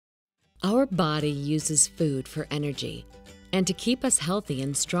Our body uses food for energy and to keep us healthy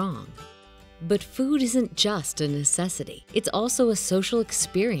and strong. But food isn't just a necessity. It's also a social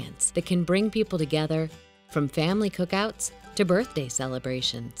experience that can bring people together, from family cookouts to birthday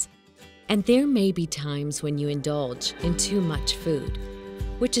celebrations. And there may be times when you indulge in too much food,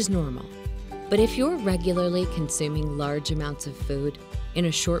 which is normal. But if you're regularly consuming large amounts of food in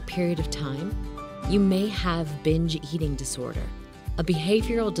a short period of time, you may have binge eating disorder, a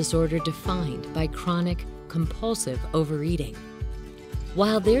behavioral disorder defined by chronic, compulsive overeating.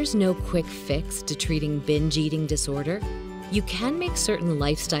 While there's no quick fix to treating binge eating disorder, you can make certain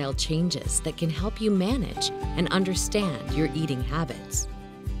lifestyle changes that can help you manage and understand your eating habits.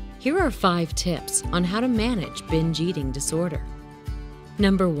 Here are 5 tips on how to manage binge eating disorder.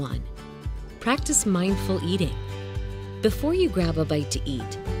 Number 1, practice mindful eating. Before you grab a bite to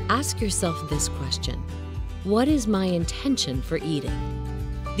eat, ask yourself this question: what is my intention for eating?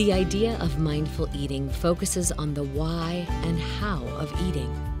 The idea of mindful eating focuses on the why and how of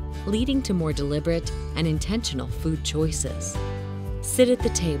eating, leading to more deliberate and intentional food choices. Sit at the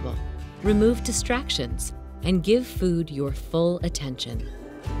table, remove distractions, and give food your full attention.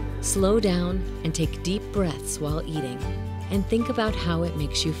 Slow down and take deep breaths while eating, and think about how it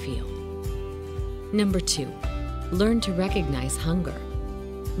makes you feel. Number 2, learn to recognize hunger.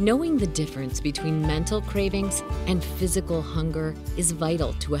 Knowing the difference between mental cravings and physical hunger is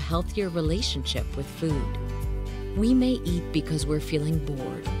vital to a healthier relationship with food. We may eat because we're feeling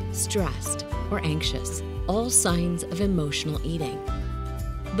bored, stressed, or anxious, all signs of emotional eating.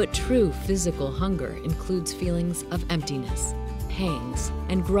 But true physical hunger includes feelings of emptiness, pangs,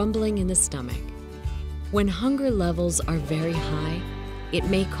 and grumbling in the stomach. When hunger levels are very high, it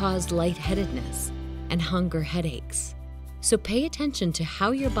may cause lightheadedness and hunger headaches. So pay attention to how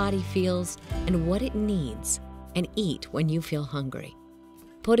your body feels and what it needs, and eat when you feel hungry.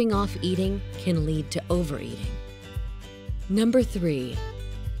 Putting off eating can lead to overeating. Number 3,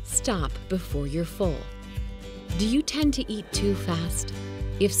 stop before you're full. Do you tend to eat too fast?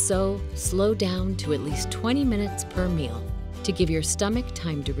 If so, slow down to at least 20 minutes per meal to give your stomach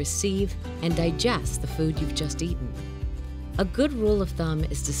time to receive and digest the food you've just eaten. A good rule of thumb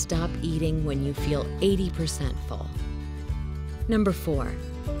is to stop eating when you feel 80% full. Number 4,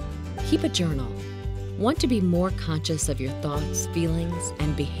 keep a journal. Want to be more conscious of your thoughts, feelings,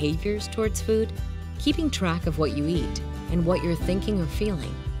 and behaviors towards food? Keeping track of what you eat and what you're thinking or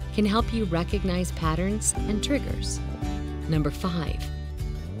feeling can help you recognize patterns and triggers. Number 5,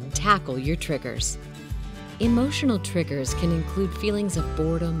 tackle your triggers. Emotional triggers can include feelings of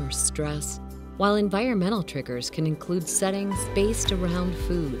boredom or stress, while environmental triggers can include settings based around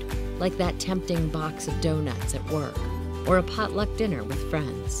food, like that tempting box of donuts at work or a potluck dinner with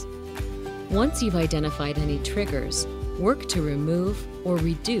friends. Once you've identified any triggers, work to remove or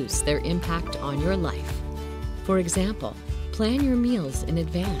reduce their impact on your life. For example, plan your meals in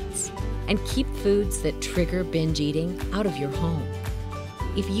advance and keep foods that trigger binge eating out of your home.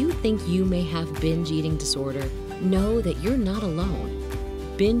 If you think you may have binge eating disorder, know that you're not alone.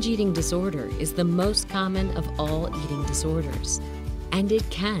 Binge eating disorder is the most common of all eating disorders, and it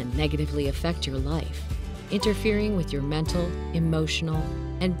can negatively affect your life, interfering with your mental, emotional,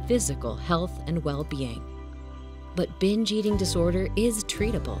 and physical health and well-being. But binge eating disorder is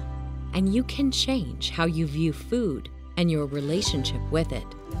treatable, and you can change how you view food and your relationship with it.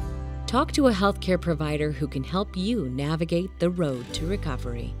 Talk to a healthcare provider who can help you navigate the road to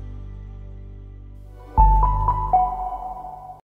recovery.